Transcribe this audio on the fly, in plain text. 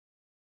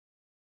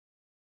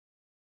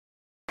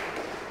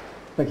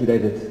Thank you,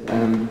 David.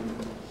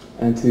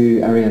 And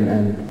to Arian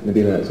and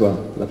Nabila as well.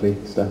 Lovely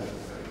stuff.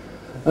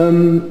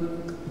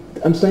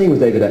 I'm staying with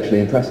David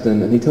actually in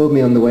Preston, and he told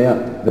me on the way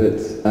up that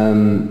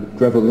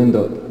Greville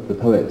Lindop, the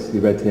poet who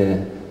read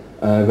here,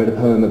 read a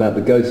poem about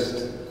the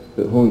ghost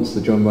that haunts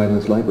the John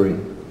Rylands Library,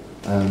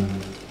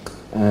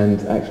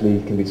 and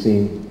actually can be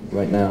seen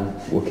right now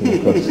walking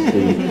across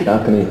the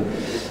balcony.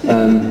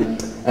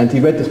 And he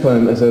read this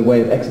poem as a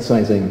way of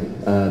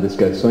exercising this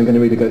ghost. So I'm going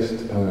to read a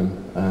ghost poem.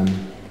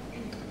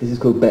 This is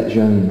called Bête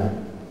Jaune.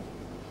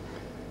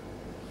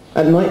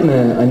 At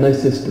nightmare, I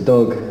noticed the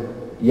dog,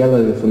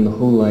 yellow from the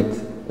hall light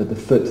at the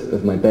foot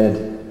of my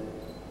bed.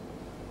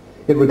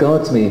 It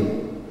regards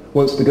me,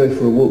 wants to go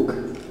for a walk,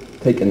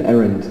 take an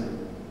errand.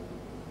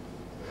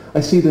 I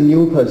see the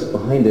newel post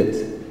behind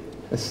it,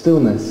 a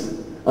stillness,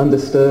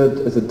 undisturbed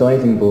as a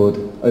diving board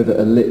over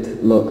a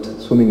lit, locked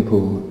swimming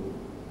pool.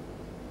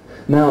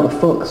 Now a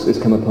fox is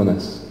come upon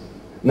us.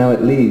 Now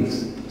it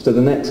leaves, so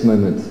the next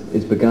moment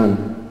is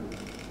begun.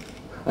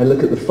 I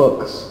look at the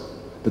fox,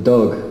 the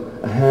dog,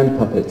 a hand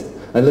puppet.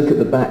 I look at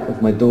the back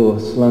of my door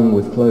slung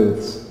with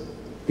clothes,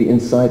 the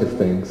inside of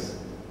things.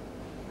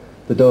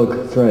 The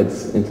dog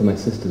threads into my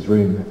sister's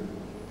room.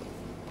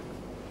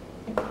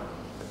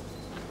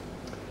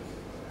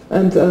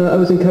 And I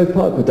was in Cove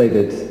Park with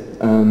David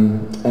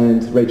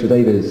and Rachel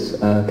Davies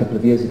a couple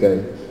of years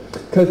ago.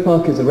 Cove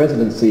Park is a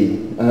residency,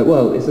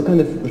 well, it's a kind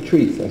of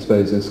retreat, I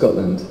suppose, in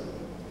Scotland.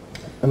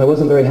 And I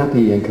wasn't very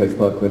happy in Cove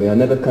Park, really. I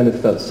never kind of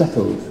felt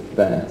settled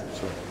there.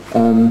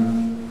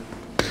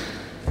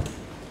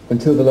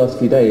 Until the last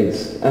few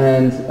days.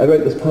 And I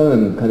wrote this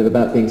poem kind of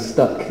about being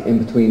stuck in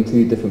between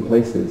two different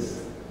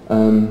places.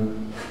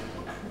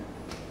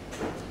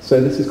 So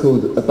this is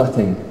called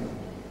Abutting.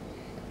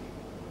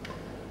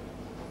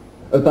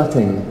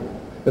 Abutting,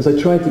 as I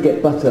tried to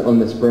get butter on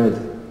this bread,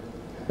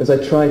 as I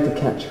tried to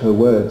catch her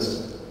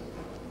words.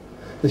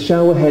 The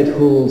shower head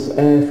hauls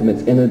air from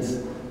its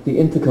innards, the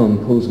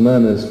intercom pulls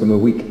murmurs from a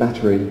weak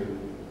battery.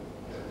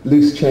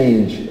 Loose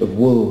change of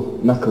wool,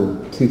 knuckle,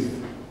 tooth,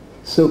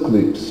 silk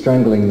loops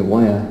strangling the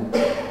wire,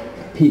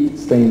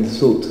 peat-stained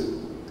salt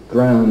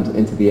ground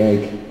into the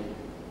egg,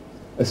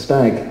 a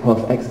stag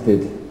half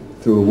exited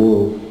through a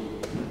wall.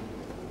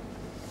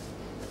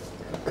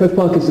 Cove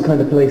Park is the kind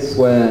of place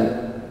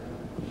where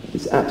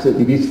it's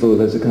absolutely beautiful.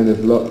 There's a kind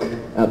of lock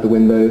out the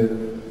window,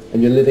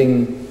 and you're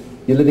living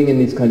in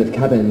these kind of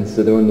cabins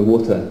that are on the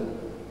water,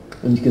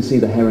 and you can see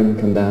the heron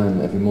come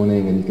down every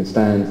morning, and you can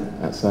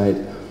stand outside.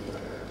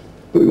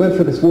 But we went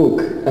for this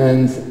walk,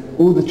 and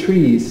all the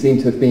trees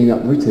seemed to have been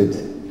uprooted,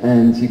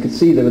 and you could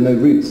see there were no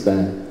roots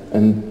there,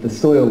 and the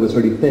soil was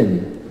really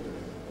thin,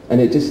 and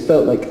it just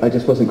felt like I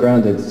just wasn't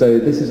grounded. So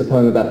this is a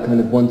poem about kind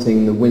of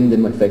wanting the wind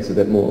in my face a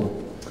bit more,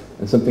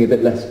 and something a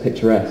bit less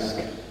picturesque.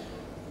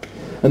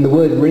 And the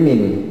word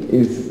ringing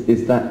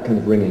is that kind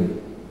of ringing.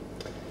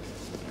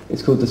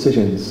 It's called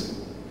Decisions.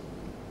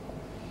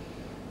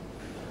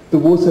 The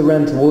water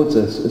ran towards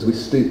us as we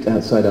stooped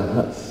outside our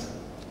huts.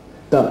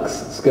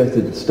 Ducks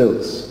skirted the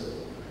stilts,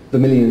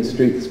 vermilion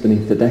streaks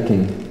beneath the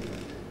decking.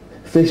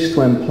 Fish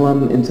swam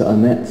plumb into our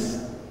nets.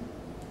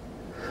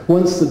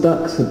 Once the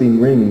ducks had been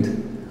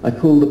ringed, I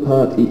pulled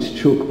apart each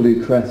chalk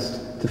blue crest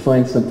to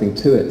find something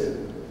to it.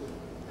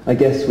 I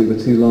guess we were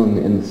too long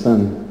in the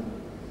sun.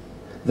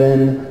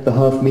 Then the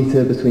half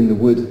metre between the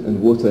wood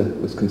and water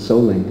was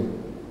consoling.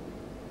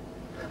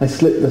 I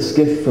slipped the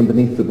skiff from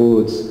beneath the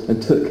boards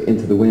and took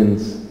into the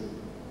winds.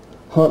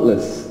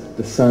 Heartless,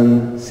 the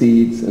sun,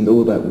 seeds and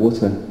all that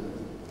water.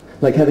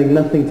 Like having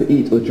nothing to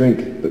eat or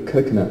drink but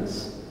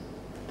coconuts.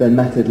 Their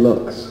matted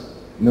locks,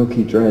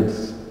 milky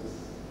dreads.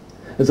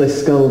 As I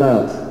sculled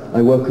out,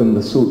 I welcomed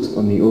the salt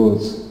on the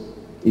oars,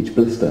 each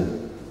blister.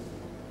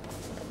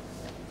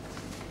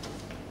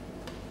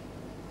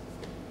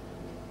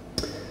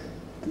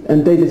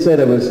 And David said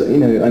I'm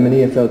an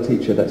EFL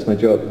teacher, that's my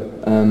job.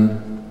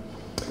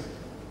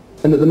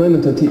 And at the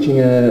moment I'm teaching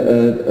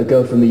a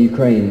girl from the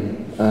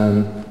Ukraine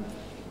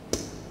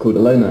called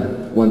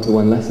Alona,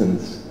 one-to-one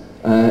lessons.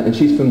 And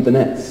she's from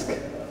Donetsk,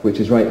 which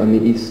is right on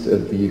the east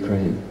of the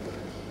Ukraine.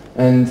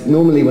 And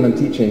normally when I'm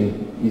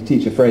teaching, you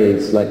teach a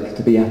phrase like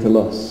to be at a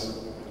loss.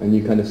 And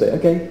you kind of say,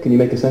 okay, can you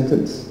make a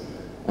sentence?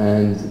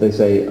 And they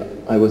say,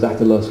 I was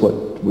at a loss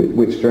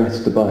which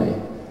dress to buy.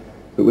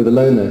 But with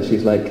Alona,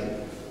 she's like,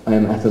 I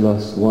am at a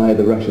loss why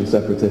the Russian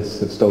separatists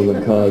have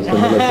stolen cars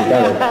from the local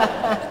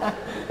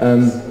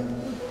garage.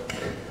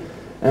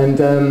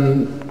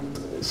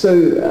 So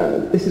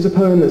this is a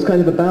poem that's kind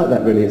of about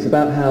that, really. It's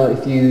about how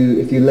if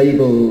you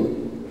label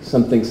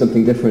something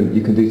different,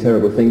 you can do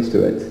terrible things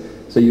to it.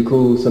 So you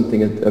call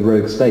something a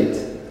rogue state,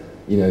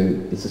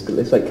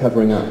 it's like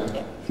covering up.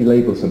 If you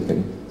label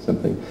something.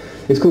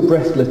 It's called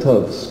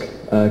Brest-Litovsk,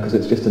 because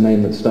it's just a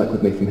name that stuck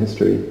with me from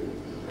history.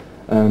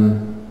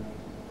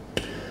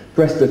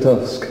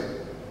 Brest-Litovsk.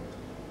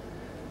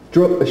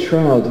 Drop a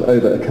shroud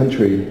over a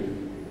country,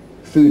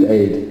 food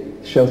aid,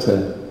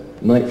 shelter,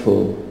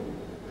 nightfall.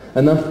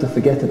 Enough to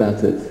forget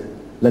about it,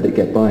 let it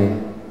get by.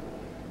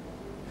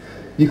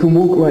 You can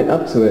walk right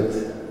up to it,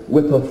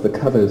 whip off the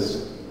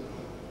covers,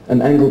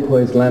 an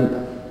angle-poised lamp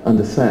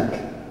under sack,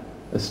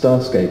 a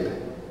starscape.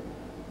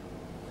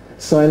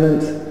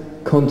 Silent,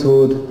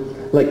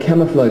 contoured, like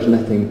camouflage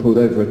netting pulled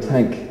over a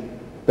tank,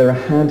 there are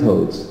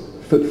handholds,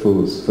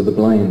 footfalls for the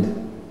blind.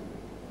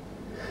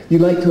 You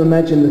like to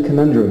imagine the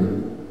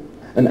conundrum.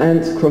 An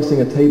ant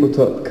crossing a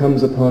tabletop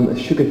comes upon a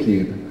sugar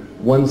cube,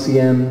 1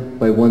 cm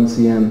by 1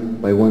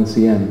 cm by 1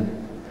 cm.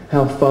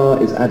 How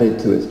far is added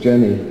to its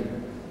journey?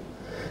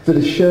 That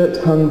a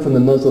shirt hung from the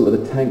nozzle of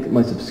a tank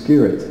might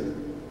obscure it.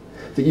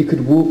 That you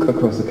could walk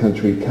across a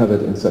country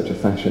covered in such a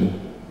fashion,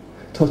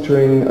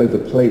 tottering over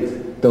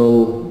plate,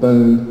 dull,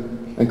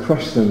 bone, and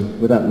crush them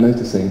without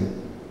noticing.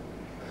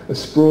 A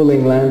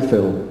sprawling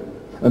landfill,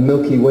 a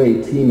Milky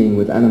Way teeming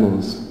with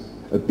animals,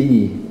 a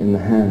bee in the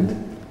hand.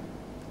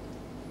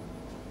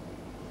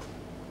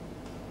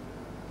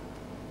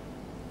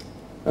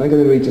 I'm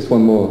going to read just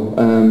one more.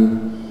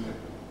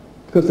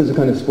 Because there's a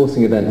kind of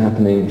sporting event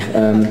happening,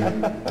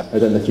 I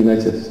don't know if you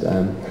noticed,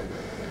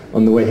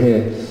 on the way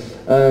here.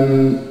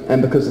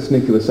 And because the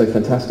snooker was so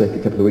fantastic a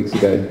couple of weeks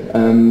ago,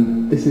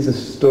 this is a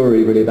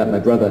story really about my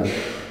brother.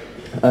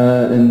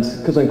 And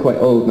because I'm quite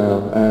old now,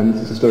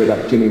 this is a story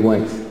about Jimmy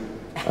White,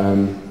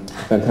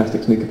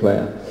 fantastic snooker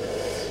player.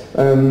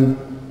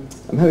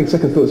 I'm having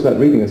second thoughts about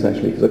reading this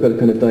actually, because I've got to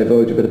kind of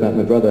divulge a bit about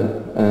my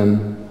brother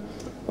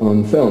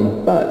on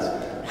film. But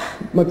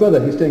my brother,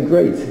 who's doing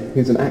great,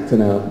 who's an actor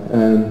now,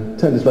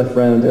 turned his life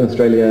around in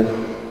Australia,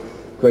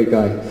 great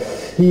guy.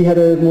 He had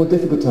a more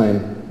difficult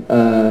time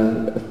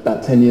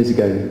about 10 years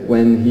ago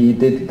when he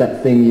did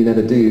that thing you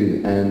never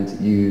do and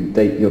you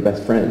date your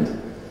best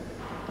friend.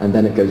 And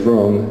then it goes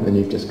wrong and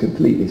you've just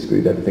completely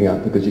screwed everything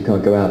up because you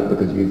can't go out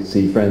because you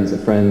see friends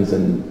of friends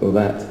and all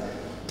that.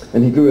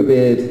 And he grew a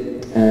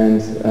beard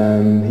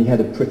and he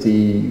had a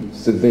pretty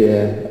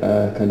severe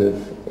kind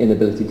of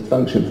inability to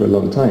function for a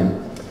long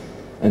time.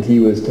 And he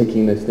was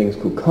taking those things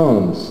called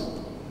calms,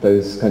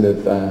 those kind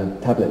of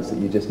tablets that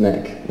you just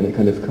neck and it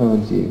kind of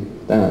calms you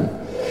down.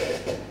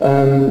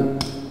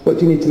 What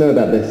do you need to know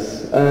about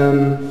this?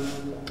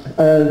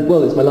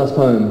 Well, it's my last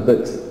poem,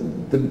 but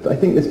I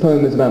think this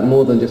poem is about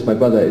more than just my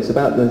brother. It's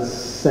about the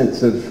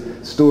sense of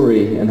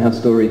story and how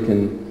story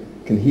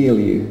can heal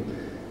you.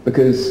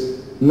 Because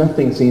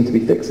nothing seemed to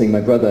be fixing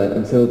my brother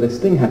until this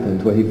thing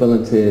happened where he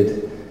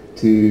volunteered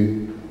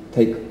to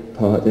take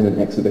part in an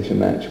exhibition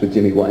match with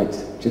Jimmy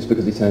White. Just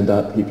because he turned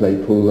up, he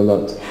played pool a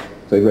lot,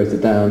 so he wrote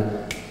it down.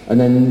 And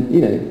then,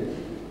 you know,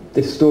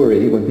 this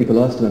story, when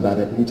people asked him about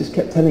it, he just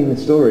kept telling the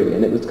story,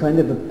 and it was kind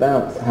of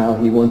about how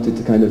he wanted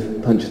to kind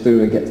of punch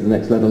through and get to the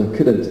next level and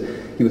couldn't.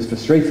 He was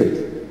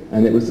frustrated,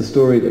 and it was the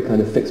story that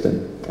kind of fixed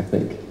him, I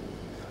think.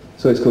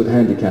 So it's called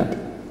Handicap.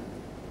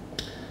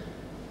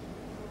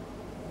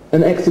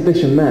 An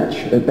exhibition match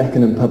at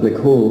Beckenham Public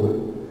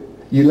Hall.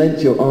 You lent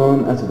your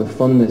arm out of a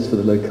fondness for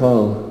the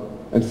locale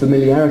and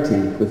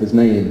familiarity with his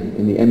name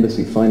in the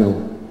embassy final.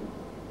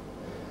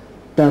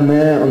 Down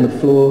there on the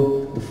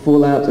floor, the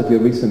fallout of your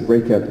recent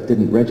breakup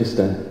didn't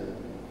register.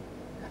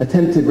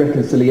 Attempted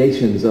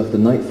reconciliations after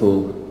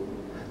nightfall,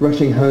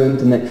 rushing home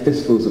to neck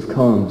fistfuls of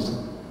calms.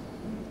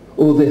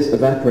 All this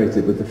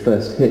evaporated with the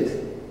first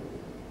hit.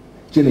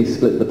 Jimmy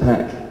split the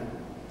pack.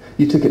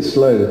 You took it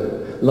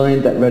slow,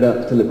 lined that red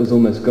up till it was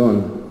almost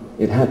gone.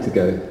 It had to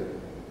go.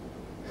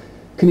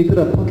 Can you put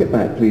our pocket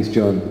back, please,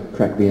 John?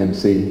 Cracked the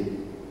MC.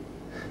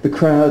 The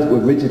crowd were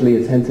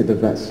rigidly attentive of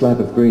that slab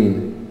of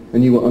green,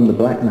 and you were on the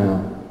black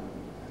now.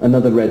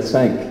 Another red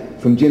sank.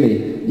 From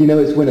Jimmy, you know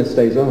its winner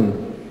stays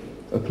on.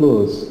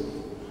 Applause.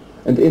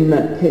 And in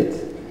that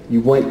pit, you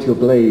wiped your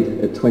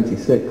blade at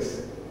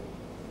 26.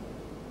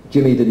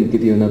 Jimmy didn't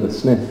give you another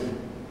sniff.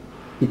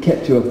 He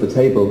kept you off the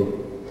table,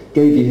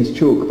 gave you his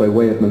chalk by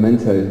way of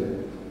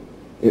memento.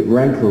 It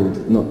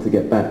rankled not to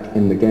get back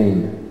in the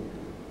game.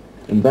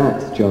 And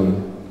that,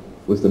 John,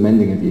 was the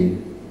mending of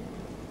you.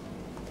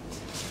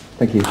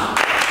 Thank you.